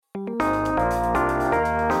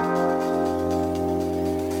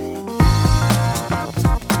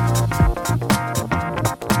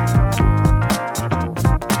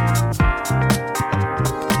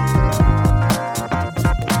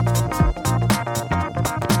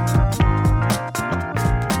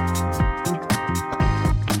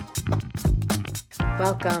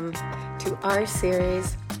Welcome to our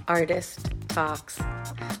series, Artist Talks,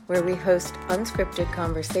 where we host unscripted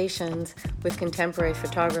conversations with contemporary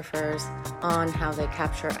photographers on how they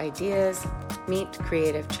capture ideas, meet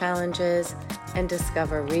creative challenges, and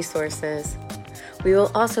discover resources. We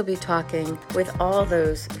will also be talking with all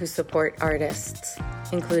those who support artists,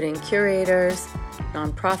 including curators,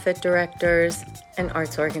 nonprofit directors, and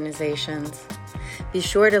arts organizations. Be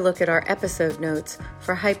sure to look at our episode notes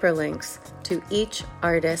for hyperlinks to each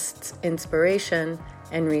artist's inspiration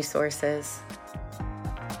and resources.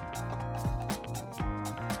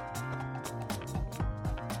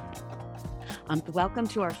 Welcome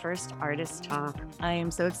to our first Artist Talk. I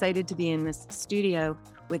am so excited to be in this studio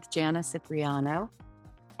with Jaina Cipriano,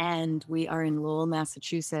 and we are in Lowell,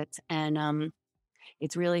 Massachusetts. And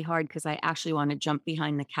it's really hard because I actually want to jump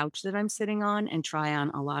behind the couch that I'm sitting on and try on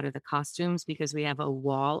a lot of the costumes because we have a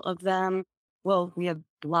wall of them. Well, we have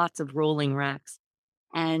lots of rolling racks.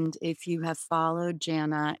 And if you have followed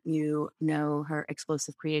Jaina, you know her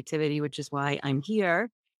explosive creativity, which is why I'm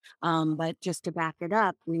here. But just to back it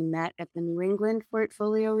up, we met at the New England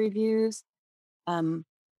Portfolio Reviews.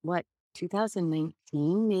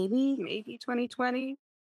 2019, maybe? Maybe 2020.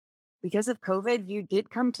 Because of COVID, you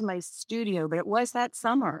did come to my studio, but it was that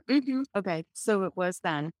summer. Mm-hmm. Okay, so it was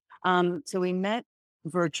then. So we met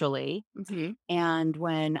virtually. Mm-hmm. And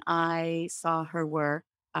when I saw her work,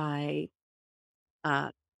 I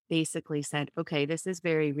basically said, okay, this is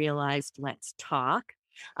very realized. Let's talk.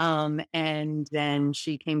 And then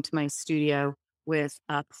she came to my studio with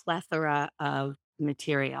a plethora of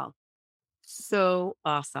material. So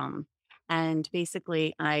awesome. And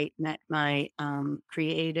basically, I met my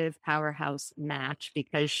creative powerhouse match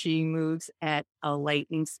because she moves at a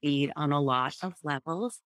lightning speed on a lot of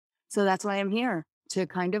levels. So that's why I'm here to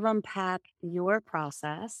kind of unpack your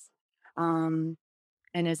process. And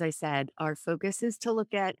as I said, our focus is to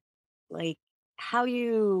look at like how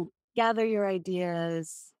you gather your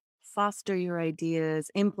ideas, foster your ideas,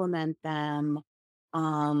 implement them.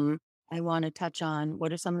 I want to touch on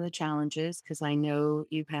what are some of the challenges, because I know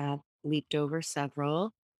you have leaped over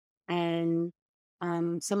several, and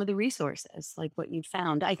some of the resources, like what you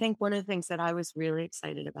found. I think one of the things that I was really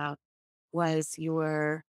excited about was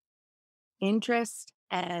your interest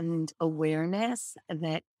and awareness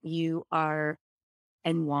that you are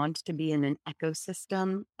and want to be in an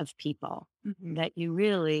ecosystem of people, that you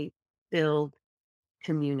really build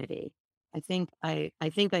community. I think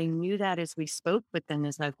I knew that as we spoke, but then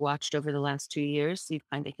as I've watched over the last 2 years, you've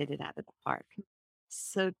kind of hit it out of the park.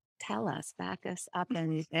 So tell us, back us up,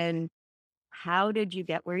 and how did you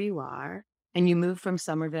get where you are? And you moved from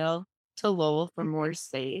Somerville to Lowell for more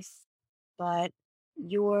space, but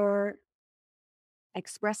you're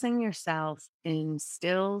expressing yourself in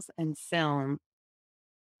stills and film,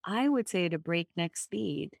 I would say at a breakneck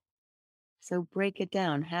speed. So break it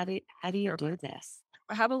down. How do you do this?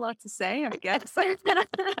 I have a lot to say, I guess. I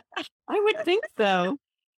would think so.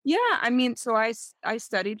 Yeah, I mean, so I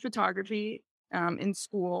studied photography in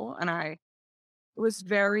school, and I was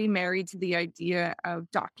very married to the idea of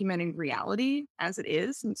documenting reality as it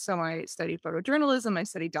is. And so I studied photojournalism, I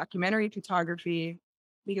studied documentary photography,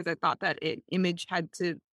 because I thought that an image had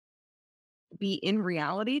to be in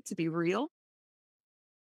reality to be real.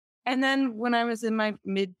 And then when I was in my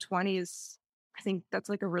mid-20s, I think that's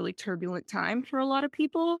like a really turbulent time for a lot of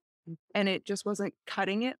people. And it just wasn't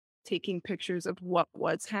cutting it, taking pictures of what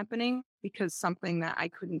was happening, because something that I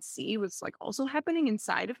couldn't see was like also happening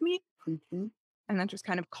inside of me. Mm-hmm. And that just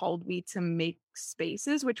kind of called me to make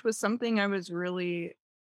spaces, which was something I was really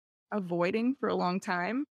avoiding for a long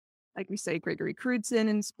time. Like we say, Gregory Crewdson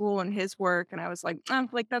in school and his work. And I was like,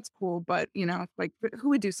 that's cool. But, like who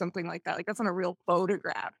would do something like that? Like that's not a real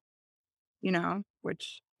photograph,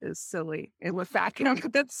 which is silly. It looked back,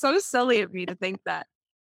 but that's so silly of me to think that.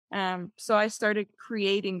 So I started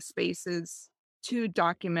creating spaces to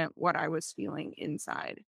document what I was feeling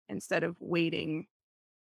inside instead of waiting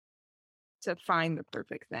to find the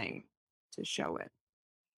perfect thing to show it.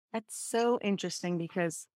 That's so interesting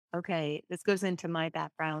because, okay, this goes into my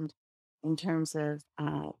background in terms of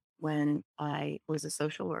when I was a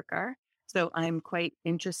social worker. So I'm quite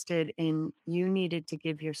interested in, you needed to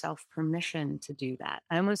give yourself permission to do that.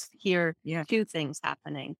 I almost hear two things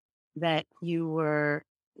happening, that you were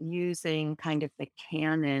using kind of the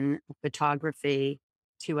canon of photography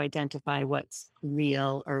to identify what's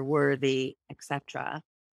real or worthy, etc.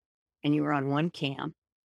 And you were on one camp,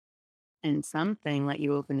 and something let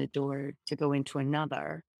you open the door to go into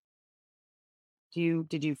another.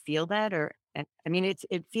 Did you feel that? Or, I mean,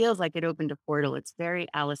 it feels like it opened a portal. It's very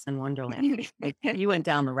Alice in Wonderland. Like you went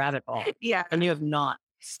down the rabbit hole. Yeah. And you have not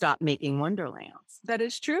stop making wonderlands. That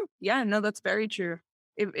is true. Yeah, no, that's very true.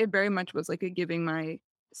 It very much was like a giving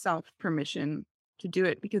myself permission to do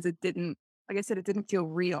it because it didn't, like I said, it didn't feel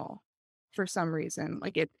real for some reason.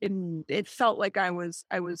 Like it felt like I was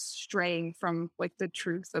straying from like the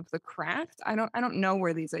truth of the craft. I don't know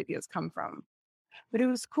where these ideas come from. But it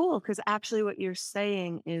was cool because actually what you're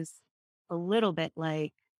saying is a little bit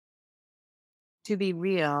like, to be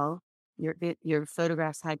real, your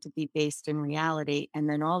photographs had to be based in reality. And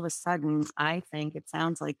then all of a sudden, I think it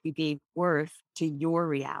sounds like you gave worth to your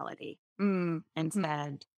reality Mm, and mhm.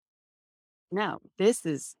 said, no, this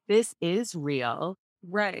is real.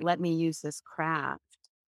 Right. Let me use this craft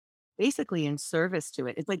basically in service to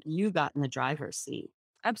it. It's like you got in the driver's seat.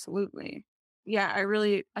 Absolutely. Yeah,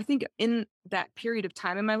 I think in that period of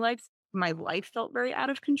time in my life felt very out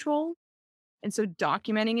of control. And so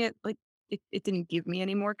documenting it, like it didn't give me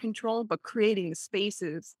any more control, but creating the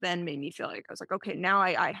spaces then made me feel like I was like, okay, now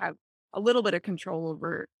I have a little bit of control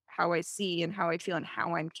over how I see and how I feel and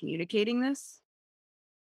how I'm communicating this.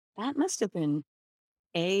 That must have been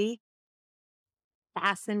a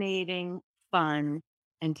fascinating, fun,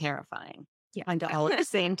 and terrifying, Yeah. kind of all at the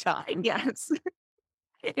same time. Yes,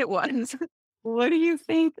 it was. What do you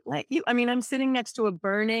think? Like you, I mean, I'm sitting next to a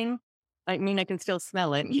burning, I mean, I can still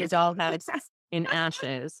smell it. It's all that's in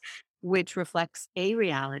ashes, which reflects a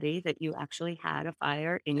reality that you actually had a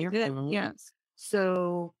fire in I your did. home. Yes.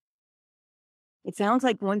 So it sounds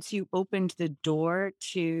like once you opened the door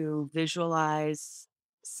to visualize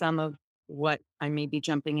some of what I may be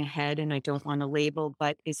jumping ahead and I don't want to label,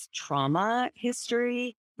 but is trauma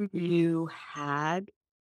history, Hmm. you had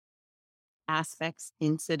aspects,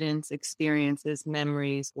 incidents, experiences,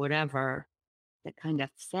 memories, whatever that kind of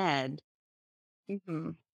fed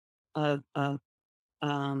Hmm. of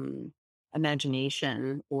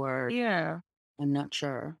imagination, or Yeah. I'm not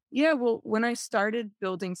sure. Yeah, well, when I started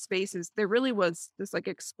building spaces, there really was this like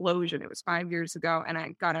explosion. It was 5 years ago, and I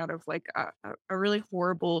got out of like a really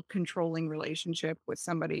horrible, controlling relationship with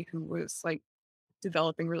somebody who was like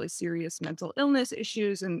developing really serious mental illness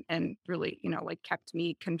issues and really, like kept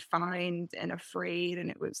me confined and afraid. And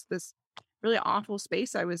it was this really awful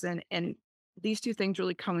space I was in. And these two things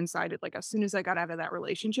really coincided. Like as soon as I got out of that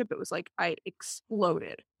relationship, it was like I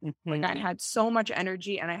exploded. Like I Mhm. had so much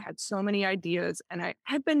energy and I had so many ideas. And I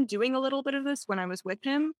had been doing a little bit of this when I was with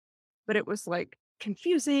him, but it was like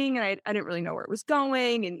confusing and I didn't really know where it was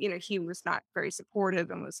going. And, he was not very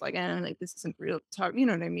supportive and was like, like this isn't real talk. You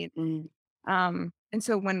know what I mean? Mm. And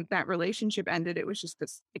so when that relationship ended, it was just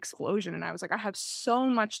this explosion. And I was like, I have so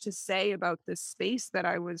much to say about this space that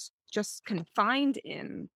I was just confined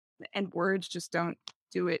in, and words just don't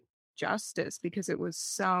do it justice because it was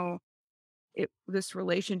this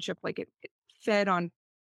relationship, like it fed on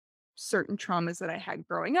certain traumas that I had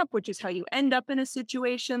growing up, which is how you end up in a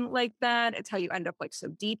situation like that. It's how you end up like so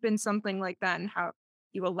deep in something like that and how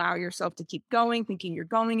you allow yourself to keep going, thinking you're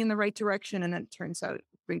going in the right direction. And then it turns out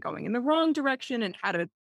you've been going in the wrong direction and how to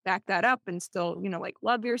back that up and still, like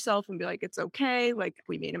love yourself and be like, it's okay. Like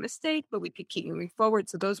we made a mistake, but we could keep moving forward.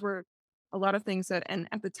 So those were a lot of things and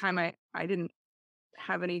at the time I didn't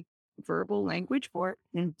have any verbal language for it.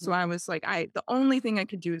 So Mhm. I was like, the only thing I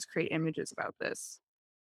could do is create images about this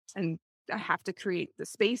and I have to create the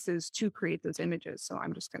spaces to create those images. So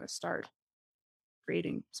I'm just going to start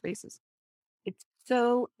creating spaces. It's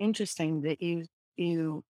so interesting that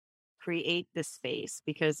you create the space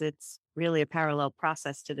because it's really a parallel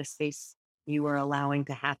process to the space you were allowing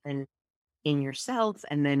to happen in yourself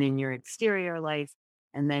and then in your exterior life,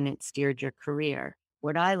 and then it steered your career.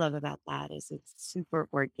 What I love about that is it's super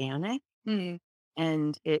organic Mm,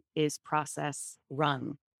 and it is process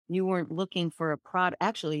run. You weren't looking for a product.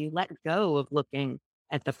 Actually, you let go of looking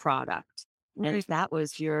at the product. And right. that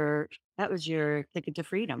was your ticket to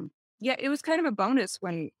freedom. Yeah, it was kind of a bonus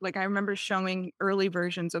when, like, I remember showing early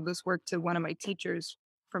versions of this work to one of my teachers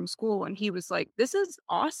from school, and he was like, "This is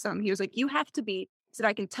awesome." He was like, "You have to be," he said,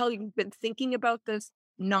 "I can tell you've been thinking about this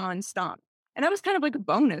nonstop." And that was kind of like a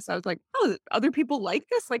bonus. I was like, "Oh, other people like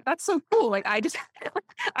this? Like, that's so cool." Like, I just,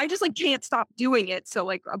 I just like can't stop doing it. So,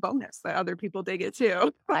 like, a bonus that other people dig it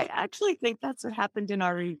too. I actually think that's what happened in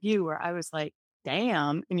our review where I was like,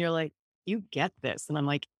 damn. And you're like, you get this. And I'm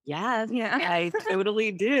like, yes, Yeah. I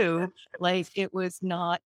totally do. Like it was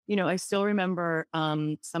not, I still remember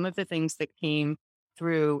some of the things that came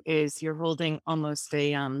through is you're holding almost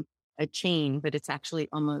a chain, but it's actually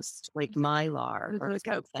almost like mylar It's or like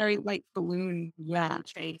a very something. light balloon Yeah.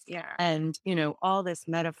 chain. Yeah. And, all this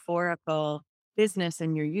metaphorical business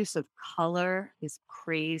and your use of color is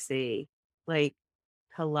crazy. Like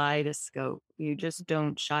kaleidoscope. You just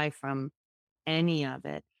don't shy from any of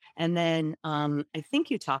it. And then I think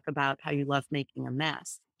you talk about how you love making a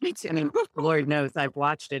mess. Me too. I mean, Lord knows I've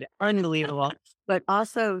watched it. Unbelievable. But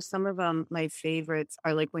also some of them, my favorites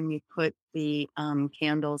are like when you put the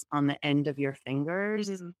candles on the end of your fingers.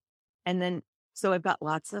 Mhm. And then, so I've got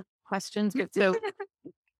lots of questions. But so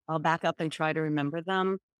I'll back up and try to remember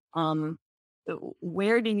them. Um,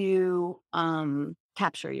 where do you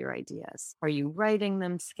capture your ideas? Are you writing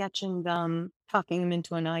them, sketching them, talking them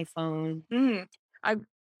into an iPhone? Mm. I've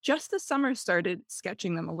just this summer started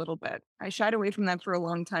sketching them a little bit. I shied away from them for a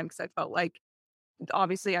long time because I felt like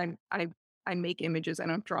obviously I make images. I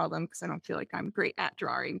don't draw them because I don't feel like I'm great at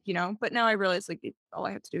drawing, you know. But now I realize like all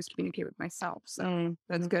I have to do is communicate with myself, so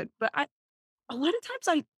that's Mhm. good. But I a lot of times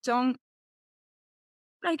I don't.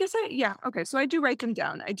 I guess yeah, okay, so I do write them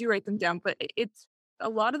down. I do write them down, but it's a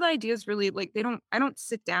lot of the ideas really like they don't I don't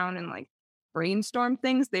sit down and like brainstorm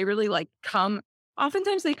things. They really like come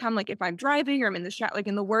oftentimes they come like if I'm driving or I'm in the shower, like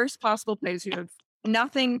in the worst possible place, you have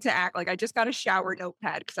nothing to act like I just got a shower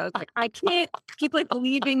notepad because I was like, I can't keep like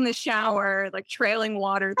leaving the shower, like trailing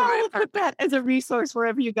water through my Oh, put apartment. that as a resource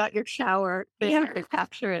wherever you got your shower. Yeah. To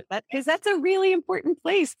capture it. Because that's a really important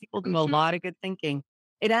place. People do a Mhm. lot of good thinking.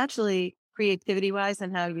 It actually, creativity wise,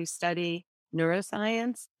 and how you study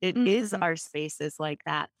neuroscience, it is Mhm. our spaces like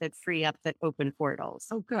that that free up, that open portals.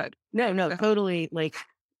 Oh, good. No, no, So, totally like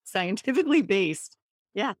scientifically based.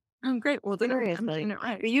 Yeah, great. Well, then I'm seriously. doing it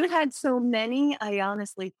right. You had so many, I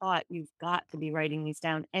honestly thought you've got to be writing these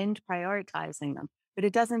down and prioritizing them. But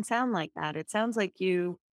it doesn't sound like that. It sounds like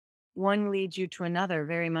you one leads you to another,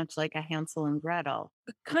 very much like a Hansel and Gretel.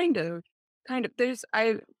 Kind of. Kind of. There's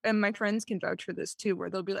I and my friends can vouch for this too, where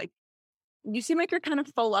they'll be like, "You seem like you're kind of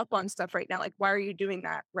full up on stuff right now. Like, why are you doing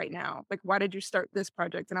that right now? Like, why did you start this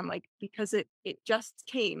project?" And I'm like, "Because it just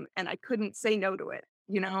came and I couldn't say no to it,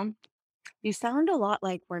 you know?" You sound a lot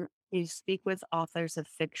like when you speak with authors of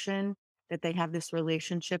fiction, that they have this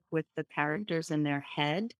relationship with the characters in their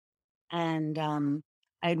head. And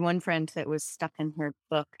I had one friend that was stuck in her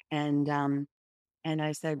book, and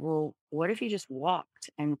I said, "Well, what if you just walked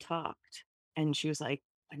and talked?" And she was like,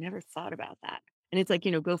 "I never thought about that." And it's like,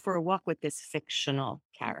 go for a walk with this fictional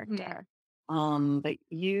Mhm. character. But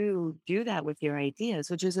you do that with your ideas,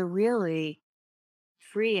 which is a really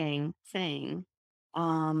freeing thing.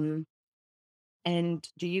 Um, and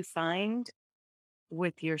do you find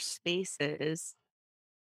with your spaces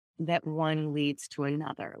that one leads to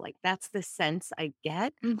another? Like that's the sense I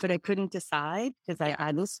get, Mhm. but I couldn't decide because I Yeah.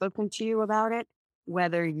 hadn't spoken to you about it,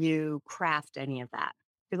 whether you craft any of that.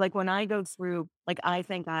 Because like when I go through, like I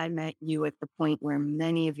think I met you at the point where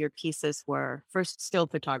many of your pieces were first still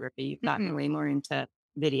photography. You've Mhm. gotten way more into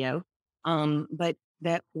video. But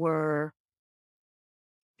that were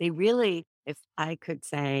they really, if I could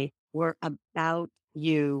say, were about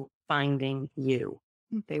you finding you.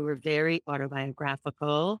 Mhm. They were very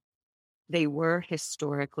autobiographical. They were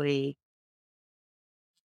historically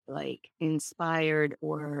like inspired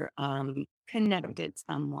or connected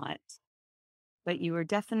somewhat, but you were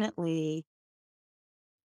definitely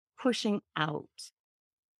pushing out.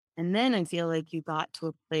 And then I feel like you got to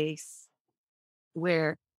a place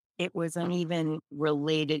where it wasn't even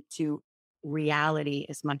related to reality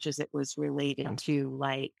as much as it was related to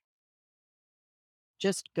like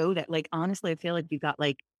just go that like honestly, I feel like you got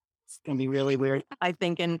like it's gonna be really weird. I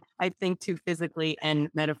think too physically and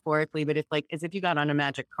metaphorically, but it's like as if you got on a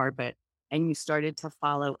magic carpet and you started to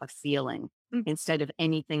follow a feeling Mhm. instead of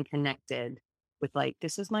anything connected with like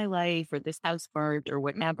this is my life or this house burnt or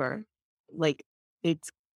whatever. Mhm. Like it's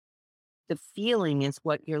the feeling is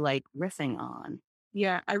what you're like riffing on.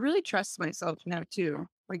 Yeah, I really trust myself now too.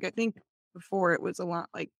 Like I think before it was a lot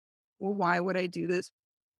like, well, why would I do this?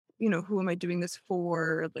 You know, who am I doing this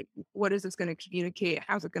for? Like, what is this going to communicate?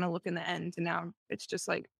 How's it going to look in the end? And now it's just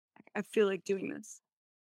like, I feel like doing this.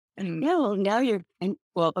 And Yeah, well now you're and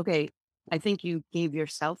well, okay. I think you gave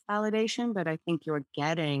yourself validation, but I think you're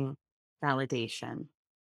getting validation.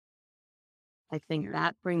 I think yeah.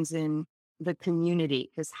 that brings in the community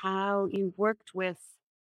because how you worked with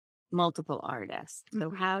multiple artists. So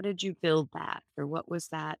Mhm. how did you build that? Or what was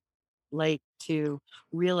that like to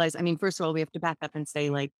realize? I mean, first of all, we have to back up and say,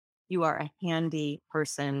 like, you are a handy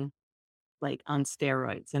person, like on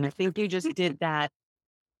steroids. And I think you just did that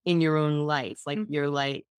in your own life. Like, Mhm. you're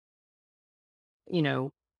like, you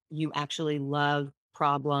know, you actually love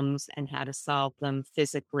problems and how to solve them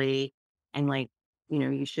physically. And like,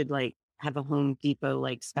 you should like have a Home Depot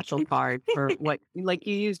like special card for what like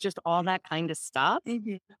you use just all that kind of stuff.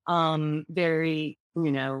 Mhm. Very,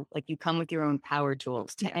 like you come with your own power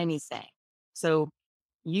tools to Yes. anything. So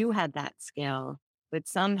you had that skill, but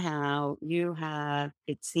somehow you have,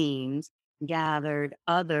 it seems, gathered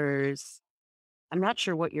others. I'm not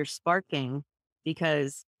sure what you're sparking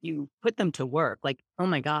because you put them to work. Like, oh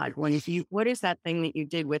my God, what is that thing that you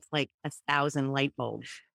did with like 1,000 light bulbs?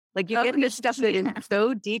 Like you Oh, get this stuff that is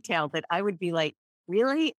so detailed that I would be like,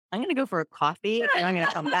 really? I'm going to go for a coffee and I'm going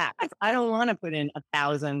to come back. 'Cause I don't want to put in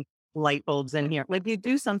 1,000 light bulbs in here. Like you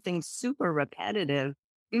do something super repetitive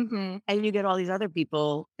hmm and you get all these other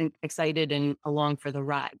people excited and along for the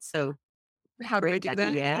ride. So How do I great. do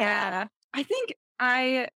that? Yeah. Yeah. I think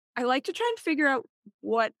I like to try and figure out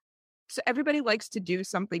what so everybody likes to do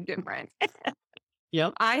something different.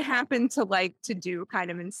 Yep. I happen to like to do kind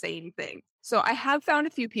of insane things. So I have found a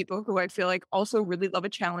few people who I feel like also really love a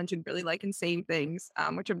challenge and really like insane things,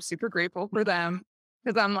 which I'm super grateful for them.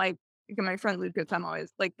 Because I'm like, my friend Lucas, I'm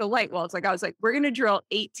always like the light wells. Like I was like, we're gonna drill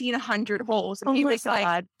 1,800 holes, and Oh he my was like,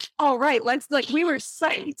 God. all right, let's like we were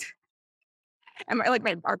psyched. And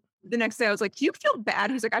the next day I was like, do you feel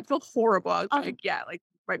bad? He's like, I feel horrible. I was like, yeah, like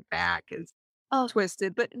my back is Oh,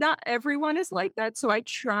 twisted, but not everyone is like that. So I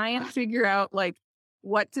try and figure out like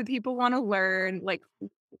what do people want to learn? Like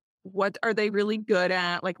what are they really good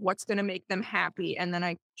at? Like what's going to make them happy? And then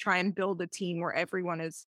I try and build a team where everyone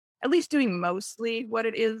is at least doing mostly what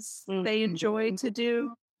it is they enjoy to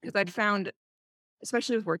do. Because I'd found,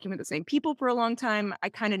 especially with working with the same people for a long time, I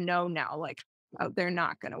kind of know now, like, oh, they're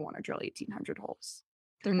not going to want to drill 1,800 holes.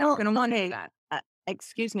 They're not well, going to want to do okay. that.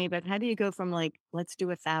 Excuse me, but how do you go from like, let's do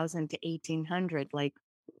 1,000 to 1,800? Like,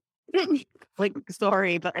 like,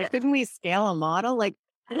 sorry, but like, couldn't we scale a model? Like,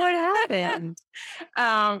 what happened?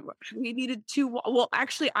 We needed well,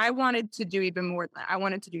 actually, I wanted to do even more than that. I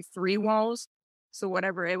wanted to do 3 walls. So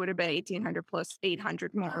whatever, it would have been 1,800 plus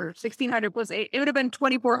 800 more, or 1,600 plus 8. It would have been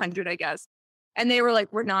 2,400, I guess. And they were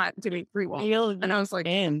like, we're not doing 3 walls. And I was like,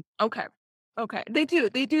 in. okay. Okay. They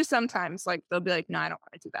do sometimes. Like they'll be like, no, I don't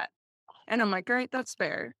want to do that. And I'm like, all right, that's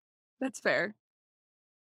fair. That's fair.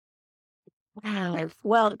 Wow.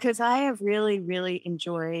 Well, because I have really, really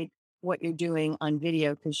enjoyed what you're doing on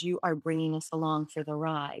video because you are bringing us along for the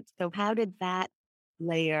ride. So, how did that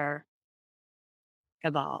layer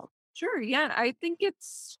evolve? Sure. Yeah. I think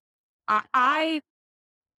I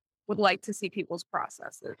would like to see people's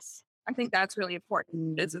processes. I think that's really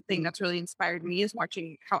important. It's a thing that's really inspired me is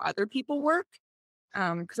watching how other people work.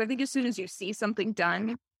 Because I think as soon as you see something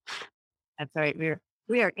done, That's right.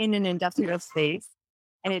 We are in an industrial space,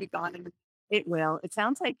 and it'll be gone. it will. It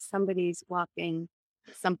sounds like somebody's walking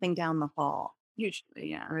something down the hall, Usually,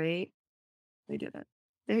 yeah, right? they did it.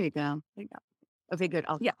 There you go. There you go. Okay, good.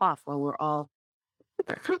 I'll Yeah. cough while we're all.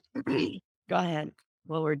 Go ahead.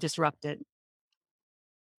 Well, we're disrupted.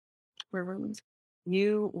 Where were we?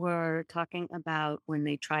 You were talking about when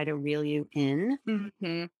they try to reel you in.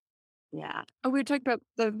 Mm-hmm. Yeah. Oh, we were talking about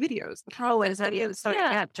the videos, the Oh, process is that videos. so?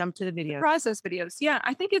 Yeah, Yeah. Jump to the the video. process videos. Yeah,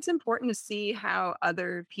 I think it's important to see how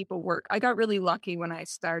other people work. I got really lucky when I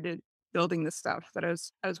started building this stuff that I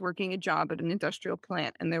was working a job at an industrial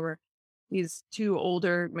plant, and there were these 2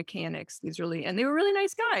 older mechanics. And they were really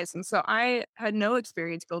nice guys. And so I had no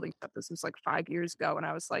experience building stuff. This was like 5 years ago, and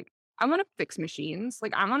I was like, I want to fix machines.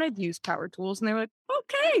 Like I want to use power tools, and they were like,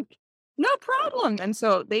 okay, no problem. And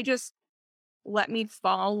so they just let me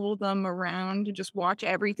follow them around and just watch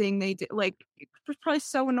everything they did. Like, it was probably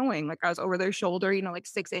so annoying. Like, I was over their shoulder, like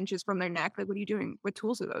 6 inches from their neck. Like, what are you doing? What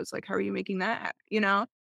tools are those? Like, how are you making that?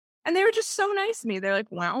 And they were just so nice to me. They're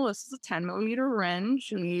like, well, this is a 10 millimeter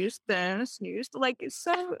wrench and use this and use like, it's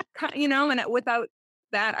so, and without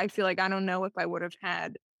that, I feel like I don't know if I would have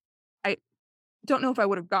I don't know if I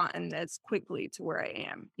would have gotten as quickly to where I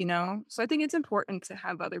am. So I think it's important to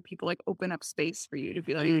have other people like open up space for you to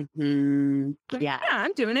be like, Yeah. yeah,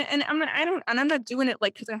 I'm doing it. And I'm not doing it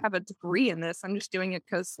like because I have a degree in this. I'm just doing it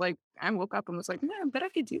because like I woke up and was like, yeah, I bet I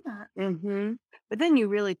could do that. But then you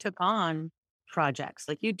really took on projects.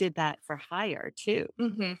 Like you did that for hire too,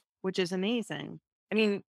 Mm-hmm. which is amazing. I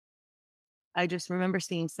mean, I just remember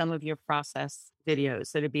seeing some of your process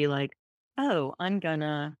videos that'd be like, oh, I'm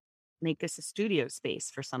gonna make this a studio space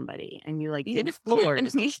for somebody. And you like did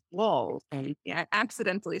floors, walls, and Yeah, I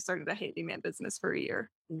accidentally started a handyman business for a year.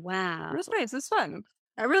 wow. It was nice. It's fun.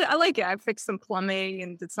 I like it. I fixed some plumbing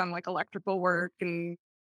and did some like electrical work and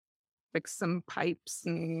fixed some pipes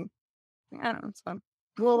and I don't know. It's fun.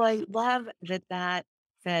 Well, I love that that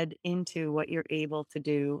fed into what you're able to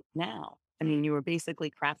do now. I mean, you were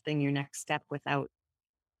basically crafting your next step without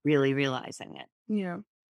really realizing it. Yeah.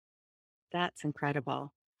 That's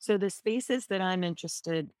incredible. So the spaces that I'm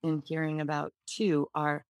interested in hearing about too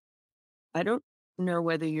are, I don't know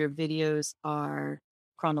whether your videos are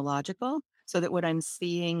chronological, so that what I'm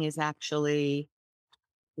seeing is actually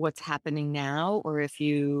what's happening now, or if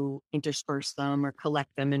you intersperse them or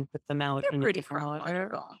collect them and put them out They're in a pretty different order.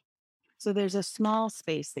 chronological. So there's a small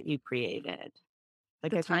space that you created.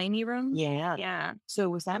 Like The I think, tiny room? yeah. Yeah. So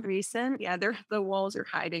was that recent? Yeah, the walls are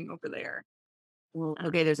hiding over there. Well, Uh,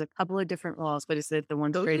 okay, there's a couple of different walls, but is it the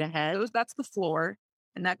one straight ahead? that's the floor,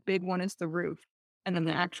 and that big one is the roof, and then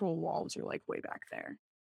the actual walls are like way back there.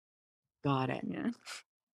 Got it. Yeah.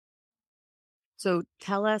 So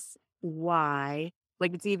tell us why,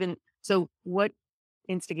 like it's even, so what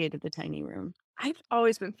instigated the tiny room? I've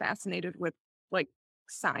always been fascinated with like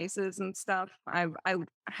sizes and stuff. I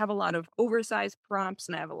have a lot of oversized prompts,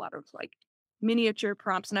 and I have a lot of like miniature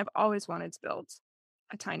prompts, and I've always wanted to build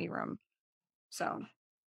a tiny room. So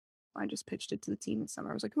I just pitched it to the team this summer.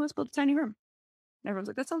 I was like, "Let's build a tiny room." And everyone's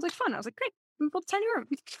like, "That sounds like fun." I was like, "Great, we build a tiny room."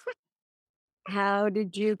 How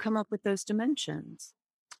did you come up with those dimensions?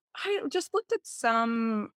 I just looked at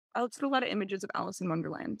some. I looked at a lot of images of Alice in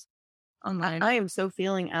Wonderland online. I am so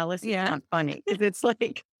feeling Alice. It's Yeah. not funny because it's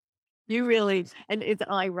like you really, and it's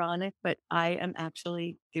ironic, but I am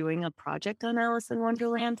actually doing a project on Alice in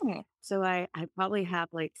Wonderland. Oh, So I probably have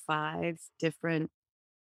like 5 different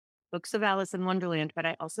books of Alice in Wonderland, but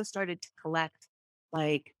I also started to collect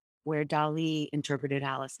like where Dali interpreted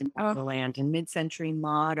Alice in oh, Wonderland and mid-century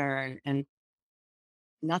modern. And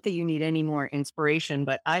not that you need any more inspiration,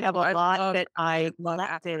 but I have a lot that I love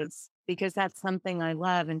collected accents. because that's something I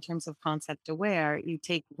love in terms of concept aware. You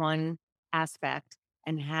take one aspect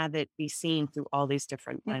and have it be seen through all these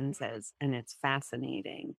different lenses, and it's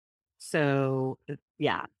fascinating. So,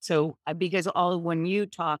 yeah. So, because when you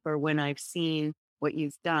talk or when I've seen what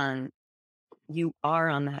you've done, you are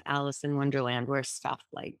on that Alice in Wonderland where stuff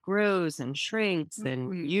like grows and shrinks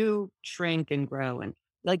and Mhm. you shrink and grow and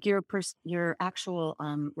like your actual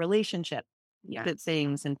relationship Yeah. that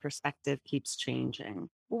things and perspective keeps changing.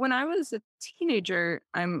 Well, when I was a teenager,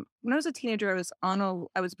 I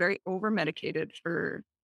was very over medicated for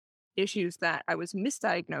issues that I was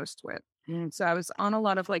misdiagnosed with. Mm. So I was on a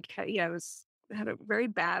lot of like, had a very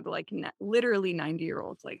bad, like literally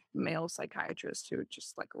 90-year-old, like male psychiatrist who would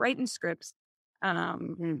just like writing scripts.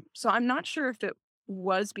 So I'm not sure if it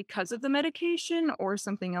was because of the medication or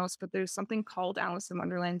something else, but there's something called Alice in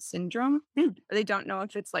Wonderland syndrome. They don't know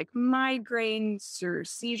if it's like migraines or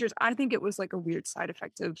seizures. I think it was like a weird side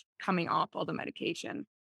effect of coming off all the medication.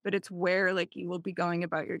 But it's where like you will be going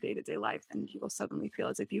about your day-to-day life and you will suddenly feel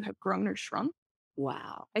as if you have grown or shrunk.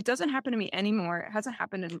 Wow. It doesn't happen to me anymore. It hasn't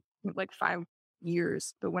happened in like 5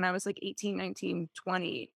 years. But when I was like 18, 19,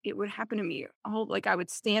 20, it would happen to me. Like I would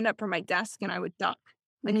stand up from my desk and I would duck,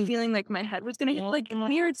 like feeling like my head was going to hit like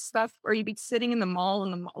weird stuff. Or you'd be sitting in the mall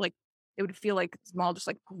and like it would feel like the mall just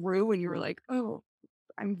like grew and you were like, oh,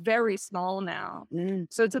 I'm very small now.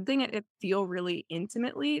 So it's a thing that it feel really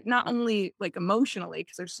intimately, not only like emotionally,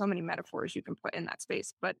 because there's so many metaphors you can put in that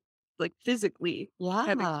space, but like physically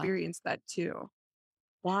have Yeah. experienced that too.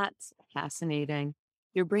 That's fascinating.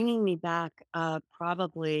 You're bringing me back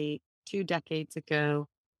probably 2 decades ago.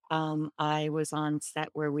 I was on set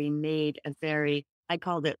where we made I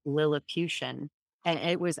called it Lilliputian. And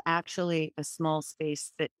it was actually a small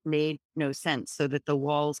space that made no sense so that the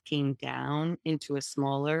walls came down into a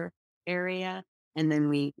smaller area. And then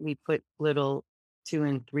we put little 2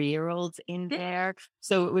 and 3-year-olds in there.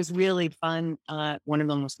 So it was really fun. One of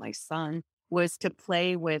them was my son was to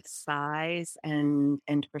play with size and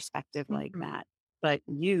perspective like that. But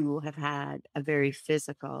you have had a very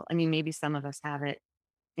physical, I mean, maybe some of us have it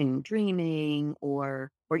in dreaming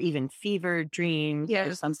or even fever dreams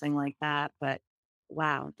or something like that. But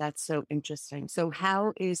wow, that's so interesting. So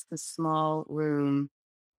how is the small room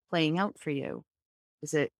playing out for you?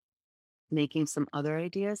 Is it making some other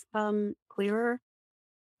ideas come clearer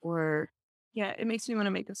or Yeah, it makes me want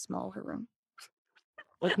to make a smaller room.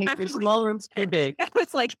 okay, your small room's too big? I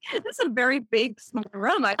was like, this is a very big, small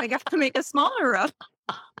room. I think I have to make a smaller room.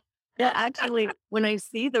 Yeah, actually, when I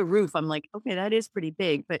see the roof, I'm like, okay, that is pretty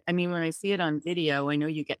big. But I mean, when I see it on video, I know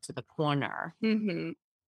you get to the corner.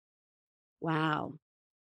 Wow.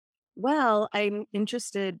 Well, I'm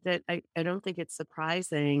interested that I don't think it's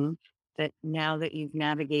surprising that now that you've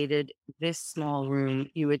navigated this small room,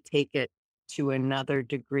 you would take it to another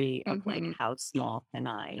degree of like, how small can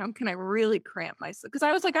I? How can I really cramp myself? Because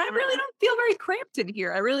I was like, I really don't feel very cramped in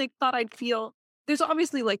here. I really thought I'd feel, there's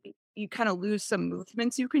obviously like, you kind of lose some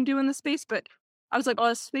movements you can do in the space, but I was like, oh,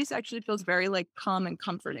 this space actually feels very like calm and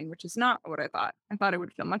comforting, which is not what I thought. I thought it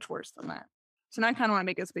would feel much worse than that. So now I kind of want to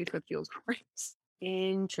make a space that feels worse.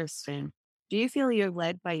 Interesting. Do you feel you're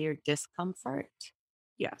led by your discomfort?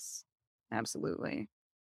 Yes, absolutely.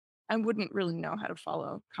 I wouldn't really know how to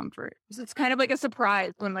follow comfort. So it's kind of like a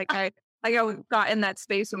surprise when like like got in that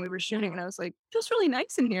space when we were shooting, and I was like, feels really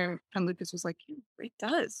nice in here. And Lucas was like, "Yeah, it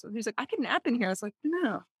does." So he's like, I could nap in here. I was like,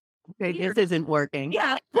 no, Okay, this weird. isn't working.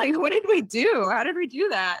 Yeah. Like, what did we do? How did we do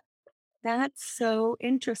that? That's so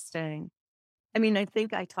interesting. I mean, I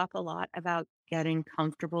think I talk a lot about getting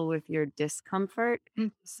comfortable with your discomfort.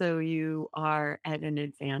 Mm, So you are at an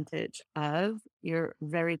advantage of you're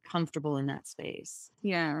very comfortable in that space.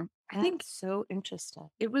 yeah. I think That's so interesting.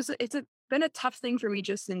 been a tough thing for me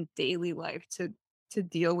just in daily life to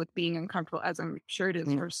deal with being uncomfortable, as I'm sure it is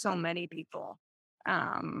Mm. for so many people.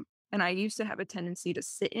 And I used to have a tendency to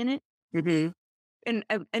sit in it Mm-hmm. in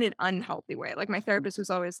an unhealthy way. Like my therapist was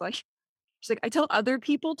always like, she's like, I tell other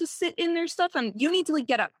people to sit in their stuff and you need to like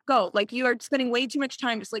get up, go. Like you are spending way too much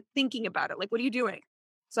time just like thinking about it. Like, what are you doing?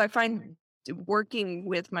 So I find working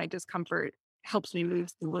with my discomfort helps me move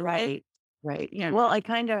through it. Right. Right. Yeah. Well, I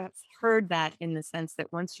kind of heard that in the sense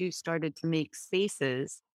that once you started to make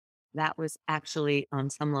spaces, that was actually on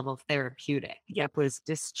some level therapeutic. Yeah. It was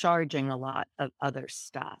discharging a lot of other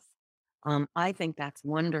stuff. I think that's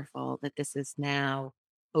wonderful that this is now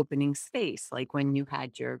opening space, like when you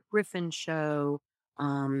had your Griffin show,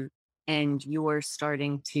 um, and you're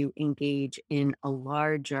starting to engage in a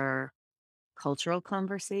larger cultural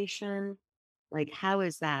conversation. Like, how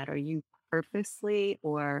is that? Are you purposely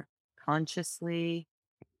or consciously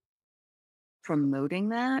promoting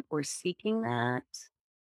that or seeking that?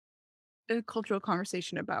 A cultural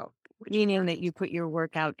conversation about which Meaning that you put your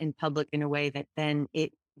work out in public in a way that then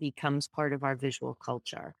it becomes part of our visual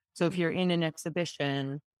culture. So if you're in an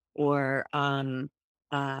exhibition or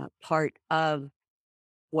part of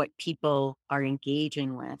what people are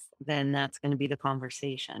engaging with, then that's going to be the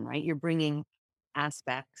conversation, right? You're bringing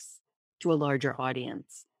aspects to a larger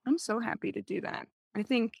audience. I'm so happy to do that. I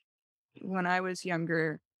think when I was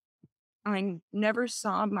younger, I never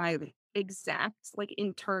saw my exact like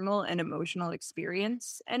internal and emotional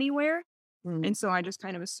experience anywhere. Mm, And so I just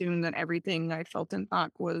kind of assumed that everything I felt and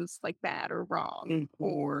thought was like bad or wrong mm,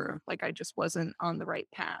 or like I just wasn't on the right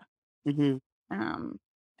path. mhm. Um,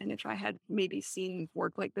 and if I had maybe seen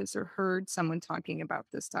work like this or heard someone talking about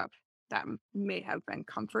this stuff, that may have been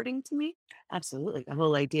comforting to me. Absolutely. The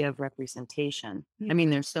whole idea of representation. Yeah. I mean,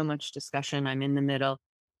 there's so much discussion. I'm in the middle.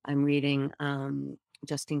 I'm reading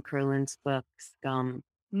Justine Kurland's book, Scum,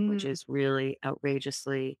 which Mm, is really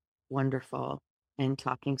outrageously wonderful and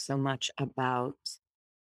talking so much about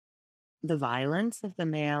the violence of the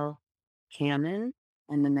male canon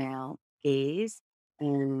and the male gaze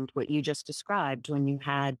and what you just described when you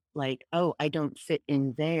had like, oh, I don't fit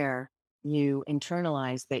in there, you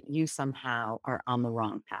internalize that you somehow are on the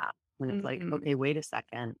wrong path. When it's like, mm, okay, wait a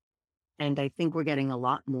second. And I think we're getting a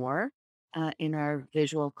lot more in our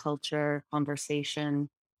visual culture conversation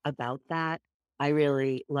about that. I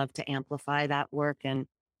really love to amplify that work. And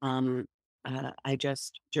um, I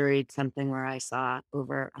just juried something where I saw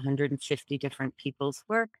over 150 different people's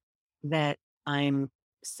work that I'm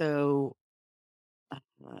so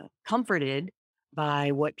comforted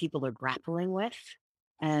by what people are grappling with.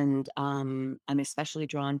 And I'm especially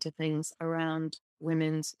drawn to things around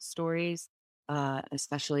women's stories,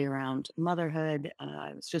 especially around motherhood.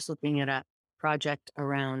 I was just looking at a project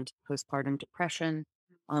around postpartum depression,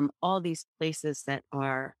 all these places that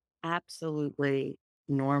are absolutely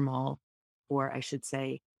normal, or I should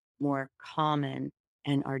say, more common,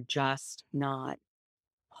 and are just not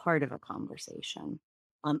part of a conversation.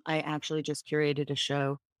 I actually just curated a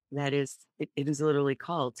show that it is literally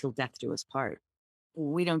called Till Death Do Us Part.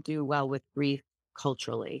 We don't do well with grief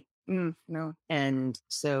culturally. no. And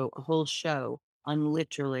so a whole show on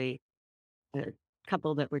literally a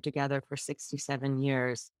couple that were together for 67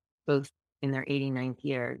 years, both in their 89th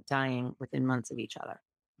year, dying within months of each other.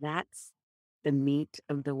 That's the meat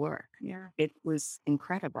of the work. Yeah. It was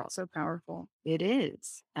incredible. So powerful. It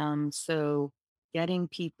is. So getting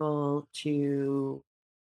people to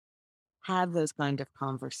have those kind of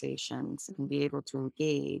conversations and be able to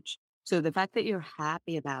engage. So the fact that you're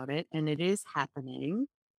happy about it and it is happening,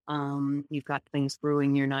 you've got things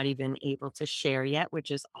brewing you're not even able to share yet,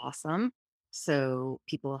 which is awesome. So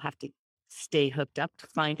people have to stay hooked up to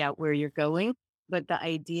find out where you're going. But the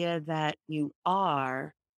idea that you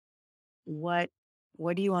are, what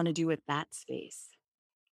what do you want to do with that space?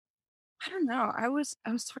 I don't know. I was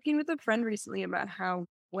talking with a friend recently about how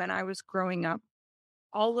when I was growing up,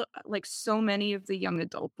 like so many of the young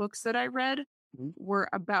adult books that I read Mhm. were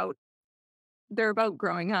about they're about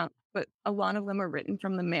growing up, but a lot of them are written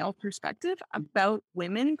from the male perspective about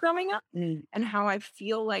women growing up Mm, and how I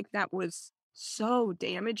feel like that was so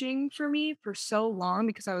damaging for me for so long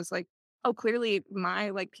because I was like, oh, clearly my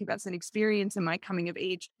like pubescent experience and my coming of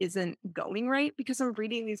age isn't going right because I'm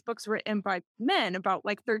reading these books written by men about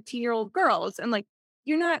like 13-year-old girls. And like,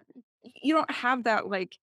 you're not, you don't have that,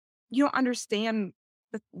 like, you don't understand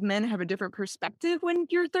that men have a different perspective when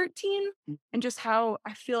you're 13 and just how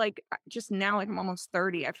I feel like just now, like I'm almost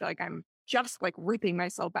 30, I feel like I'm just like ripping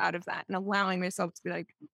myself out of that and allowing myself to be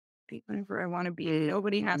like, be whatever I want to be.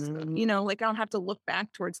 Nobody has to, Mhm. like I don't have to look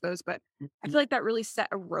back towards those, but I Mhm. feel like that really set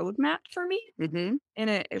a roadmap for me. Mhm.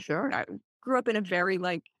 And Sure. I grew up in a very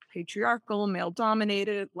like patriarchal, male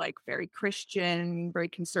dominated, like very Christian, very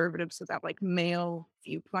conservative. So that like male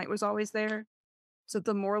viewpoint was always there. So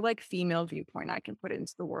the more like female viewpoint I can put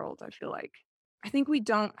into the world, I feel like I think we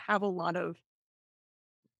don't have a lot of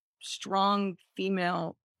strong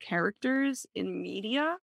female characters in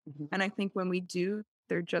media. Mhm. And I think when we do,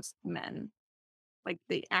 they're just men. Like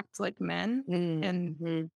they act like men and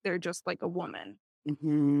Mhm. they're just like a woman.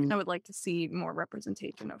 Mhm. I would like to see more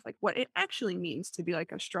representation of like what it actually means to be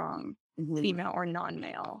like a strong Mhm. female or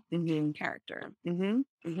non-male Mhm. character. Mhm.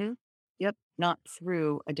 Mhm. Yep. Not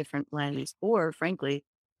through a different lens or frankly,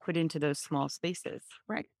 put into those small spaces.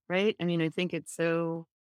 Right. Right? I mean, I think it's so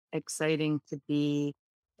exciting to be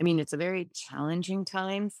I mean, it's a very challenging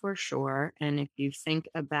time for sure, and if you think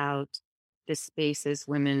about the spaces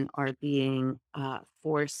women are being,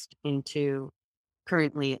 forced into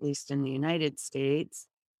currently, at least in the United States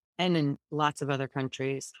and in lots of other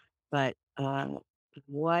countries, but,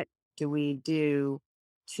 what do we do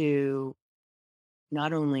to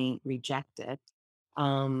not only reject it,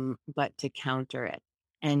 but to counter it?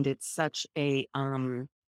 And it's such a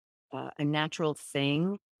natural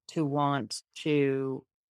thing to want to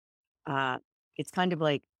uh it's kind of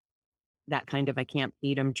like that kind of I can't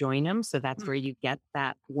beat 'em, join 'em. So that's Mm. where you get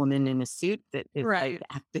that woman in a suit that is like Right.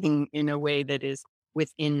 acting in a way that is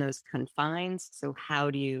within those confines. So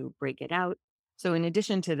how do you break it out? So in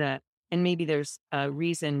addition to the and maybe there's a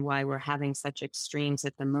reason why we're having such extremes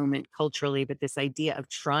at the moment culturally, but this idea of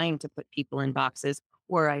trying to put people in boxes,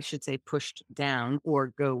 or I should say pushed down or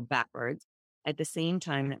go backwards, at the same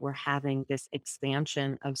time that we're having this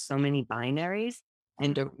expansion of so many binaries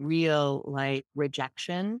and a real like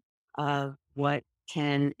rejection of what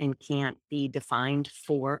can and can't be defined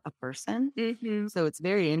for a person. Hmm. So it's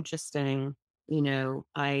very interesting. You know,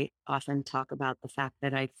 I often talk about the fact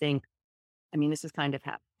that I think, I mean, this is kind of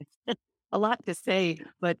a lot to say,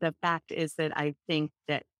 but the fact is that I think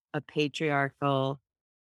that a patriarchal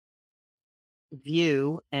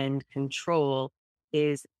view and control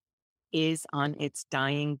is is on its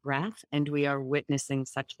dying breath, and we are witnessing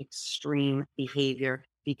such extreme behavior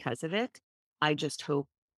because of it. I just hope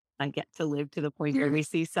I get to live to the point where we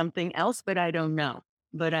see something else, but I don't know.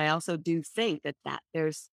 But I also do think that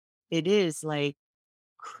it is like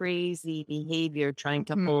crazy behavior trying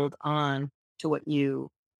to Hmm. hold on to what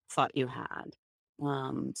you thought you had.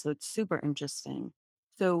 So it's super interesting.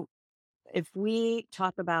 So if we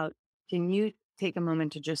talk about, can you take a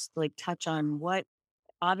moment to just like touch on what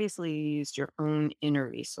obviously you used your own inner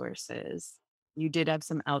resources. You did have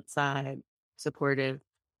some outside supportive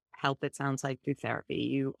help, it sounds like, through therapy.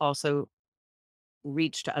 You also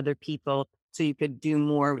reached to other people so you could do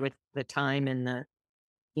more with the time and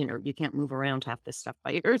you can't move around half this stuff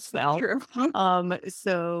by yourself. True.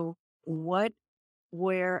 So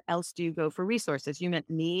where else do you go for resources? You met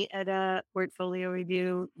me at a portfolio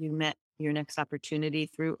review. You met your next opportunity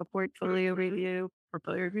through a portfolio review.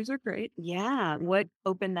 Portfolio reviews are great. Yeah. What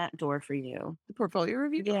opened that door for you? The portfolio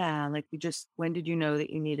review, Yeah. Like when did you know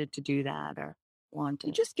that you needed to do that or you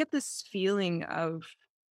wanted? just get this feeling of,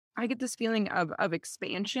 I get this feeling of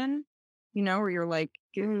expansion, where you're like,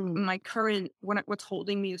 Mm, my current, what's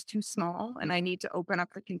holding me is too small and I need to open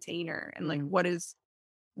up the container and like, mm.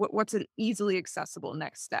 what's an easily accessible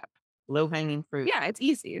next step? Low hanging fruit. Yeah, it's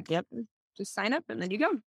easy. Yep. Just sign up and then you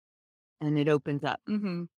go. And it opens up.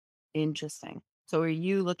 Hmm. Interesting. So are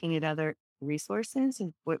you looking at other resources?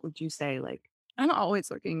 And what would you say? Like, I'm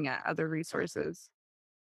always looking at other resources.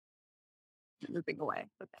 Moving away.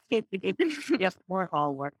 yes, more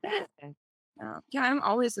all work. Yeah, I'm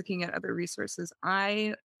always looking at other resources.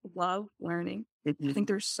 I love learning. I think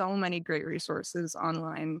there's so many great resources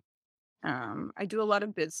online. I do a lot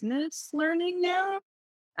of business learning now.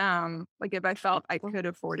 Like if I felt I could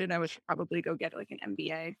afford it, I would probably go get like an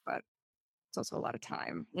MBA, but it's also a lot of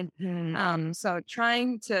time. Mhm. So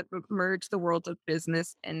trying to merge the world of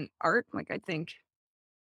business and art, like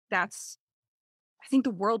that's I think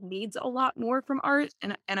the world needs a lot more from art,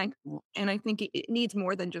 and I think it needs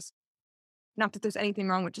more than just, not that there's anything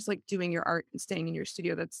wrong with just like doing your art and staying in your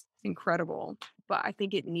studio. That's incredible, but I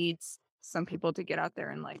think it needs some people to get out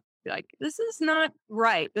there and like like, this is not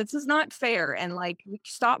right. This is not fair. And like,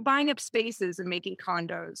 stop buying up spaces and making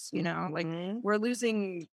condos, like Mhm. we're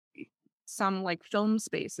losing some like film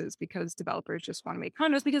spaces because developers just want to make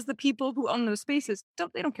condos because the people who own those spaces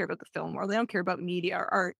they don't care about the film world. They don't care about media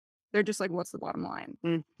or art. They're just like, what's the bottom line?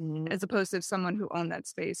 Mhm. As opposed to if someone who owned that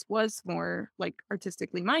space was more like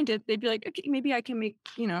artistically minded, they'd be like, okay, maybe I can make,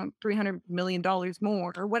 $300 million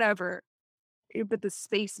more or whatever. But the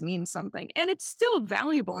space means something and it's still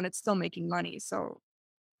valuable and it's still making money. So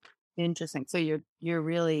Interesting. So you're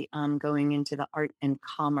really going into the art and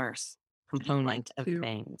commerce I'd like component of to.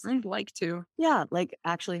 things. I'd like to. Yeah, like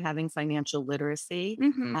actually having financial literacy,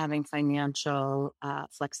 Mm-hmm. having financial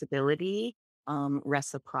flexibility,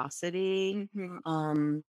 reciprocity. Mm-hmm.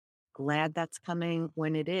 Um, Glad that's coming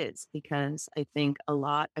when it is, because I think a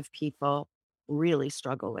lot of people really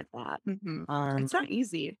struggle with that. Mm-hmm. Um, It's not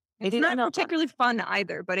easy. it It's is, I not know, particularly fun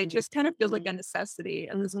either, but it just kind of feels like a necessity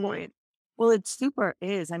at this mhm. point. Well, it super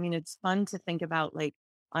is. I mean, it's fun to think about. Like,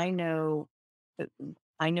 I know, uh,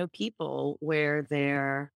 I know people where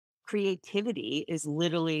their creativity is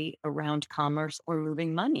literally around commerce or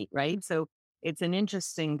moving money, right? So it's an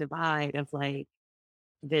interesting divide of like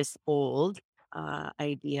this old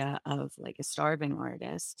idea of like a starving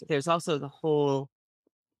artist. There's also the whole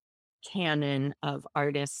canon of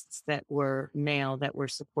artists that were male that were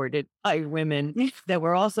supported by women that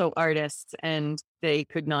were also artists, and they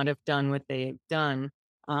could not have done what they have done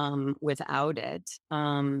without it.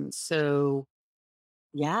 So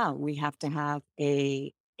yeah, we have to have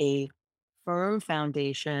a firm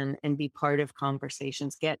foundation and be part of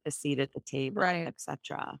conversations, get a seat at the table, Right.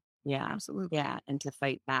 etc. Yeah, Absolutely. yeah, and to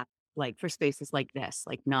fight back, like for spaces like this,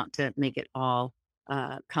 like not to make it all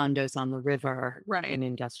condos on the river Right. in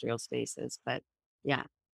industrial spaces, but yeah,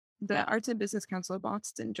 The yeah. Arts and Business Council of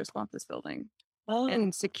Boston just bought this building Oh,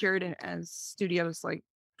 and secured it as studios like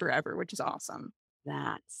forever, which is awesome.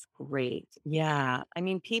 that's great. Yeah, I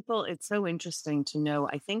mean, people. It's so interesting to know.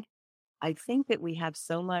 I think that we have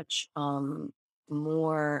so much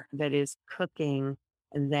more that is cooking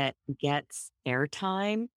that gets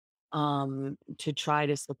airtime to try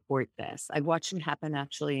to support this. I watched it happen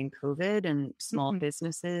actually in COVID and small Mhm.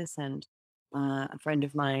 businesses, and a friend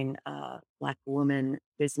of mine, Black woman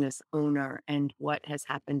business owner, and what has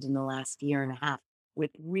happened in the last year and a half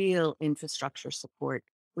with real infrastructure support,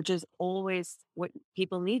 which is always what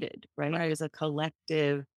people needed, right? Right. Is a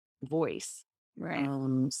collective voice, Right.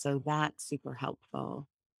 so that's super helpful.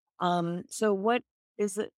 So what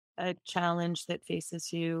is a challenge that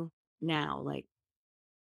faces you now? Like,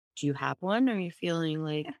 do you have one? Are you feeling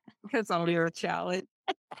like It's always you're a challenge.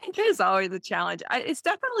 It's always a challenge. It's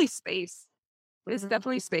definitely space. It's Mhm.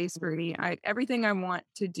 definitely space for me. Everything I want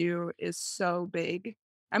to do is so big.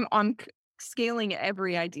 I'm scaling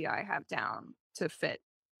every idea I have down to fit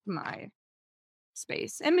my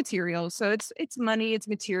space and materials. So it's money, it's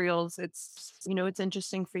materials, it's what's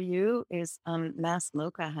interesting for you is Mass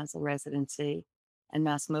Mocha has a residency, and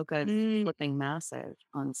Mass Mocha is mm, flipping massive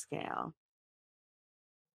on scale.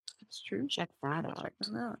 it's true. Check that I'll check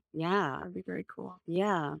out. that out. Yeah. That'd be very cool.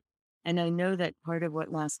 Yeah. And I know that part of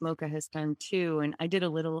what Las Mocha has done too, and I did a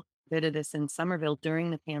little bit of this in Somerville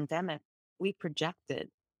during the pandemic, we projected.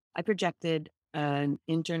 I projected an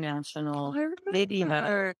Oh, international I video of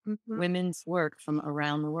remember. Mhm. women's work from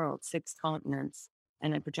around the world, 6 continents,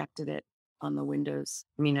 and I projected it on the windows.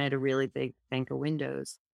 I mean, I had a really big bank of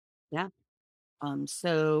windows. Yeah.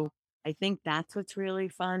 So I think that's what's really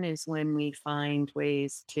fun is when we find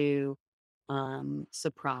ways to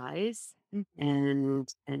surprise Mhm.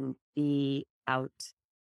 and be out,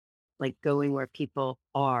 like going where people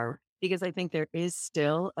are, because I think there is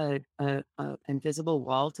still a invisible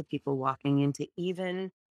wall to people walking into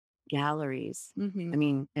even galleries. Mhm. I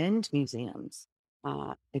mean, and museums.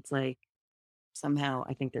 It's like somehow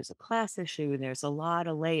I think there's a class issue. There's a lot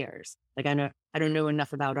of layers. Like I don't know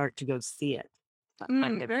enough about art to go see it. That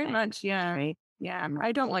kind of Very thing, much, yeah. right? Yeah,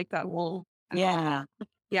 I don't like that rule at all. Yeah.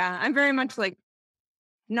 Yeah, I'm very much like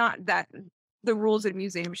not that the rules at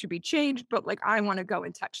museums should be changed, but like I want to go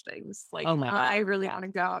and touch things. Like Oh my I God. really want to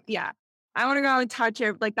go. Yeah. I want to go and touch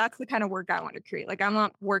it. Like that's the kind of work I want to create. Like I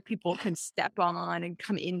want work people can step on and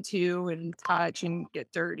come into and touch and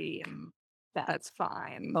get dirty and that's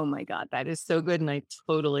fine. Oh my God. That is so good. And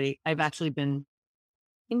I've actually been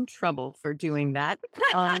in trouble for doing that.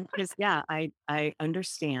 Because yeah, I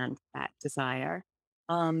understand that desire.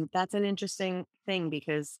 That's an interesting thing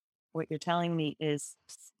because what you're telling me is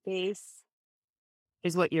space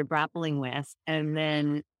is what you're grappling with. And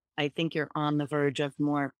then I think you're on the verge of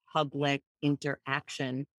more public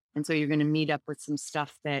interaction. And so you're going to meet up with some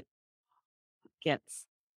stuff that gets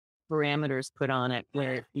parameters put on it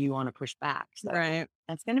where you want to push back. So Right.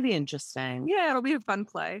 that's going to be interesting. Yeah, it'll be a fun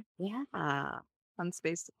play, Yeah. fun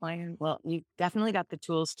space to play in. Well, you definitely got the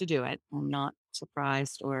tools to do it. I'm not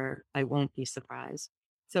surprised, or I won't be surprised.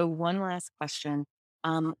 So, one last question.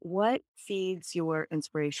 What feeds your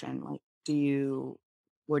inspiration? Like,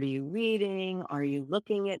 what are you reading? Are you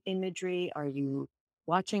looking at imagery? Are you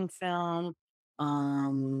watching film?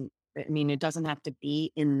 I mean, it doesn't have to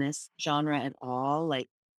be in this genre at all. Like,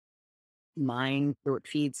 mine, what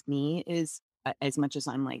feeds me is as much as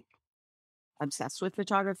I'm like obsessed with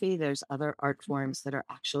photography, there's other art forms that are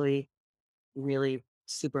actually really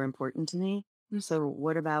super important to me. So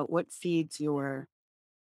what feeds your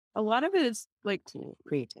A lot of it is like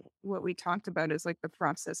creativity? what we talked about is like the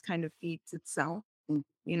process kind of feeds itself,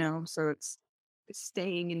 Mm. so it's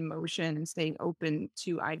staying in motion and staying open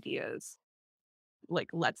to ideas, like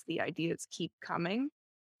lets the ideas keep coming,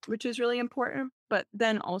 which is really important. But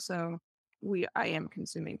then also I am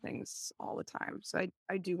consuming things all the time. So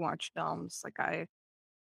I do watch films. Like I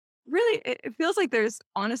really, it feels like there's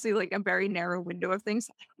honestly like a very narrow window of things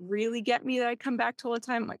that like, really get me that I come back to all the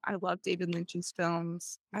time. Like I love David Lynch's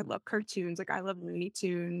films. I love cartoons. Like I love Looney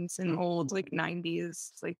Tunes and old like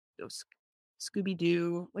 90s, like those Scooby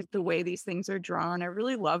Doo, like the way these things are drawn. I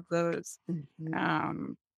really love those. Mhm.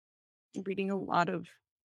 Um, Reading a lot of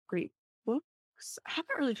great books. I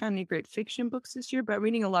haven't really found any great fiction books this year, but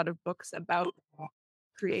reading a lot of books about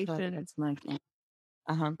creation It's my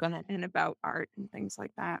uh-huh. Go ahead. and about art and things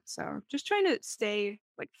like that. So just trying to stay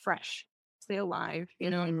like fresh, stay alive,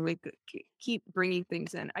 and like keep bringing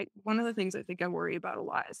things in. One of the things I think I worry about a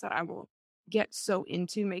lot is that I will get so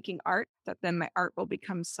into making art that then my art will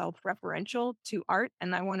become self-referential to art,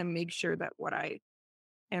 and I want to make sure that what I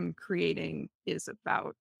am creating is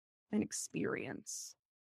about an experience.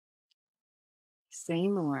 Say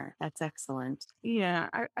more. That's excellent. Yeah,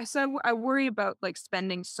 I worry about like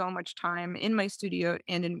spending so much time in my studio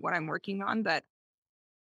and in what I'm working on that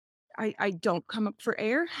I don't come up for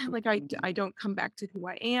air. Like I don't come back to who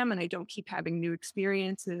I am, and I don't keep having new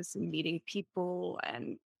experiences and meeting people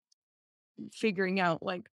and figuring out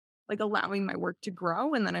like allowing my work to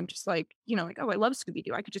grow. And then I'm just like, like, oh, I love Scooby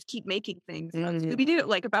Doo. I could just keep making things about Scooby Doo,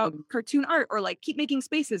 like about cartoon art, or like keep making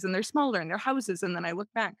spaces and they're smaller and they're houses. And then I look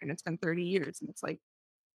back and it's been 30 years and it's like,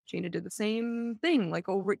 Jaina did the same thing, like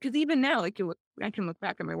over, because even now, like I can look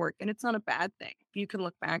back at my work and it's not a bad thing. You can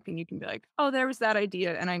look back and you can be like, oh, there was that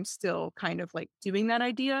idea. And I'm still kind of like doing that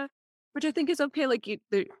idea, which I think is okay. Like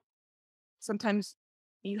sometimes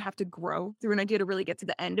you have to grow through an idea to really get to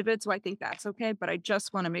the end of it. So I think that's okay. But I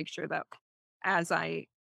just want to make sure that as I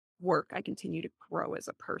work, I continue to grow as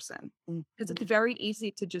a person, because it's very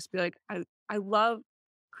easy to just be like, I love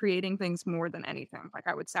creating things more than anything. Like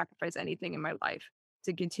I would sacrifice anything in my life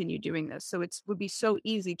to continue doing this. So it would be so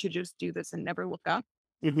easy to just do this and never look up.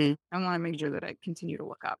 Mm-hmm. I want to make sure that I continue to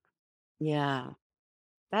look up. Yeah.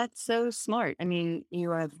 That's so smart. I mean,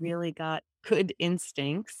 you have really got good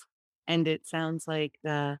instincts, and it sounds like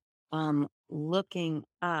the looking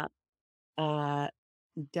up uh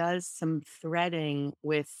does some threading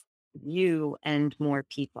with you and more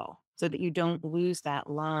people so that you don't lose that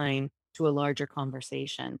line to a larger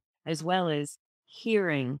conversation, as well as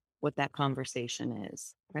hearing what that conversation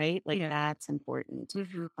is, right? Like that's important.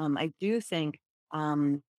 I do think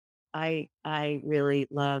um, I really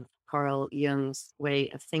love Carl Jung's way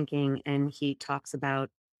of thinking, and he talks about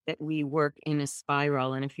that we work in a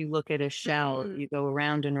spiral. And if you look at a shell, you go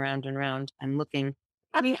around and around and around. I'm looking.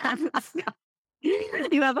 I mean,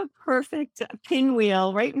 you have a perfect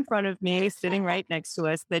pinwheel right in front of me, sitting right next to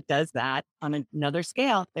us that does that on another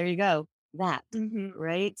scale. There you go. That,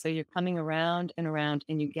 right? So you're coming around and around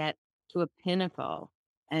and you get to a pinnacle.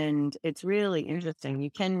 And it's really interesting. You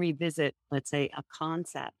can revisit, let's say, a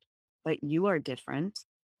concept, but you are different.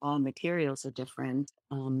 All materials are different.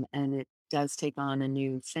 And it does take on a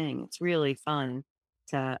new thing. It's really fun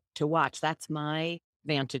to watch. That's my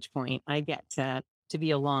vantage point. I get to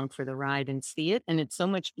be along for the ride and see it. And it's so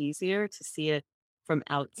much easier to see it from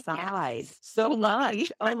outside. So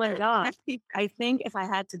much. Oh my gosh. I think if I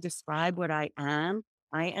had to describe what I am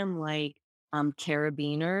like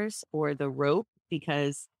carabiners or the rope,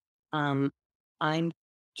 because I'm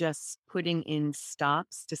just putting in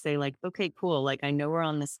stops to say like, okay, cool. Like I know we're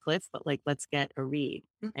on this cliff, but like let's get a read.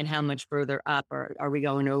 And how much further up or are we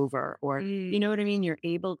going over? Or you know what I mean? You're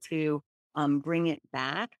able to bring it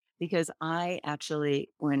back. Because I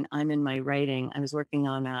actually, when I'm in my writing, I was working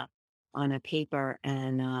on a paper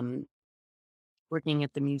and working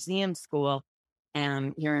at the museum school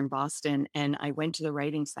here in Boston. And I went to the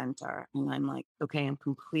writing center and I'm like, okay, I'm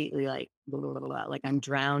completely like, blah, blah, blah, blah, like I'm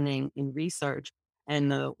drowning in research. And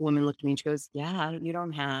the woman looked at me and she goes, yeah, you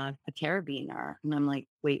don't have a carabiner. And I'm like,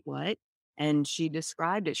 wait, what? And she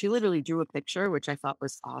described it. She literally drew a picture, which I thought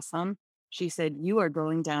was awesome. She said, you are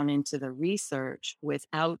going down into the research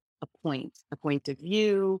without a point of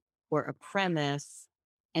view or a premise.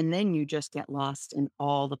 And then you just get lost in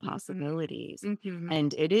all the possibilities. Mhm.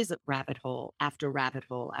 And it is a rabbit hole after rabbit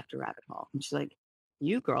hole after rabbit hole. And she's like,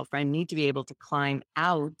 you, girlfriend, need to be able to climb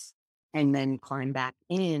out and then climb back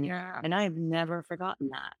in. Yeah, And I've never forgotten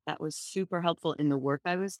that. That was super helpful in the work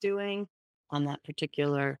I was doing on that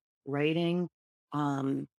particular writing.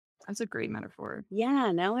 Um, that's a great metaphor.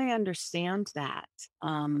 yeah, now I understand that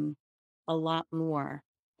a lot more.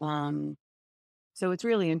 Um, so it's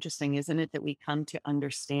really interesting, isn't it, that we come to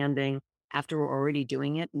understanding after we're already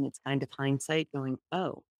doing it, and it's kind of hindsight going,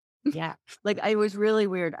 oh, yeah. Like I was really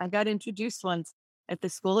weird. I got introduced once at the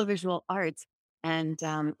School of Visual Arts, and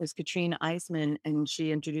it was Katrina Eisman, and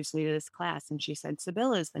she introduced me to this class, and she said,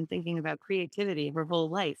 Sibylla's been thinking about creativity her whole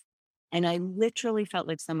life. And I literally felt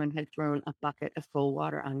like someone had thrown a bucket of cold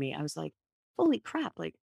water on me. I was like, holy crap,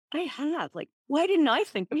 like I have. Like, why didn't I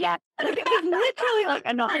think of that? Like, it was literally like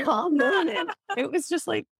an aha moment. It was just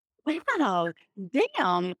like, wow,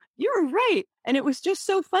 damn, you were right. And it was just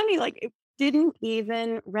so funny. Like, it didn't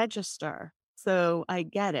even register. So I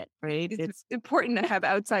get it, right? It's important to have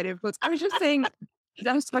outside influence. I was just saying,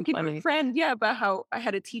 I was talking to a funny. friend, yeah, about how I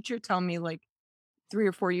had a teacher tell me like 3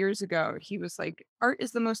 or 4 years ago, he was like, "Art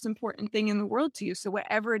is the most important thing in the world to you. So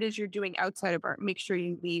whatever it is you're doing outside of art, make sure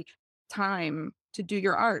you leave time to do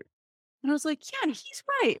your art." And I was like, "Yeah, and he's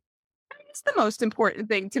right. It's the most important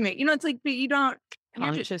thing to me." You know, it's like, but you don't you're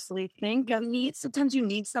just Consciously think you of, need sometimes you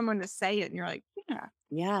need someone to say it and you're like, "Yeah,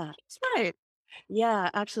 yeah. he's right." Yeah,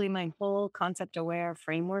 actually, my whole concept aware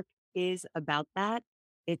framework is about that.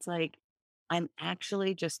 It's like I'm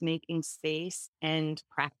actually just making space and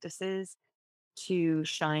practices to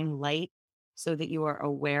shine light so that you are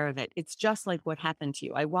aware of it. It's just like what happened to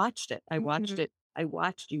you. I watched it. I watched Mhm. it. I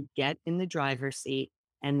watched you get in the driver's seat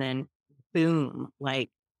and then boom,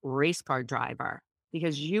 like race car driver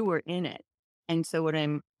because you were in it. And so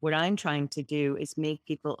what I'm trying to do is make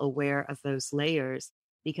people aware of those layers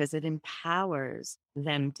because it empowers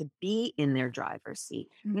them to be in their driver's seat,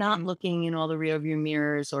 not Mhm. looking in all the rearview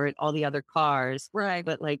mirrors or at all the other cars, Right.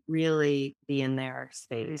 but like really be in their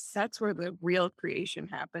space. That's where the real creation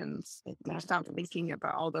happens. It You stop does. thinking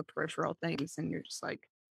about all the peripheral things and you're just like,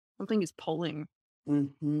 something is pulling.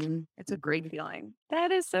 Mhm. It's a great feeling.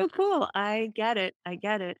 That is so cool. I get it. I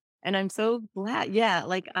get it. And I'm so glad. Yeah.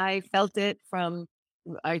 Like I felt it from,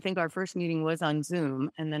 I think our first meeting was on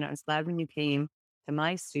Zoom. And then I was glad when you came to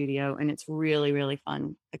my studio. And it's really, really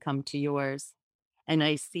fun to come to yours. And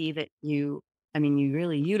I see that I mean, you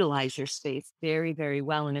really utilize your space very, very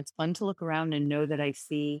well. And it's fun to look around and know that I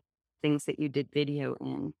see things that you did video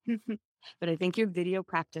in. But I think your video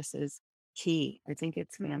practice is key. I think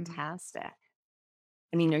it's fantastic.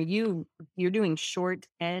 I mean, you're doing short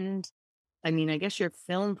and I mean, I guess your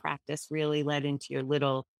film practice really led into your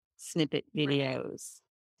little snippet Right. videos.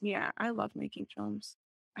 Yeah, I love making films.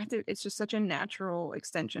 It's just such a natural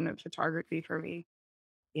extension of photography for me.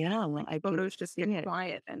 Yeah, well, Like I can photos just see get it.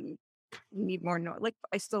 quiet and you need more noise. Like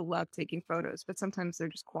I still love taking photos, but sometimes they're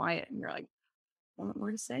just quiet and you're like, I don't know what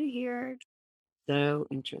more to say here. So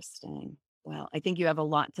interesting. Well, I think you have a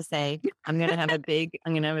lot to say. I'm gonna have a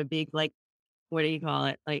big, like, what do you call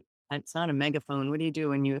it? Like, it's not a megaphone. What do you do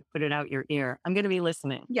when you put it out your ear? I'm gonna be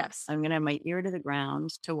listening. Yes. I'm gonna have my ear to the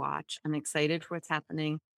ground to watch. I'm excited for what's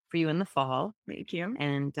happening for you in the fall. Thank you.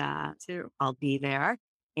 And Too. I'll be there.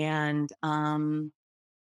 And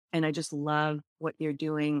and I just love what you're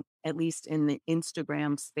doing, at least in the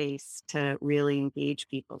Instagram space, to really engage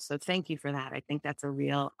people. So thank you for that. I think that's a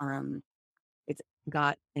real it's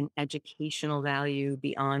got an educational value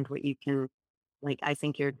beyond what you can like I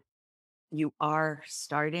think you are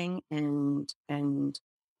starting and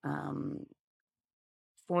um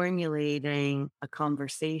formulating a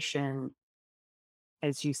conversation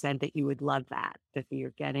as you said, that you would love that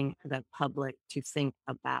you're getting the public to think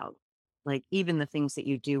about, like even the things that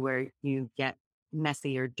you do where you get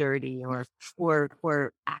messy or dirty or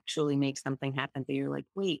actually make something happen that you're like,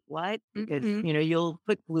 wait, what? Because Mhm. you'll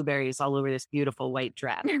put blueberries all over this beautiful white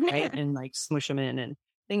dress, right? And like smush them in and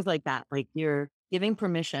things like that. Like you're giving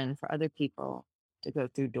permission for other people to go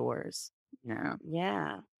through doors. Yeah.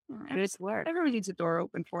 Yeah. Good work. Everyone needs a door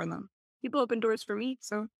open for them. People open doors for me,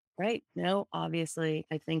 so Right. No, obviously,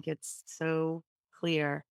 I think it's so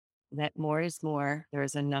clear that more is more. There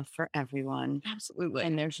is enough for everyone, absolutely.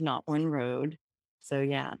 and there's not one road. So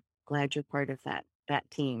yeah, glad you're part of that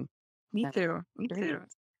team. Me That's too. Me great. too. Of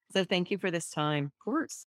So thank you for this time.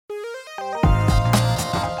 course.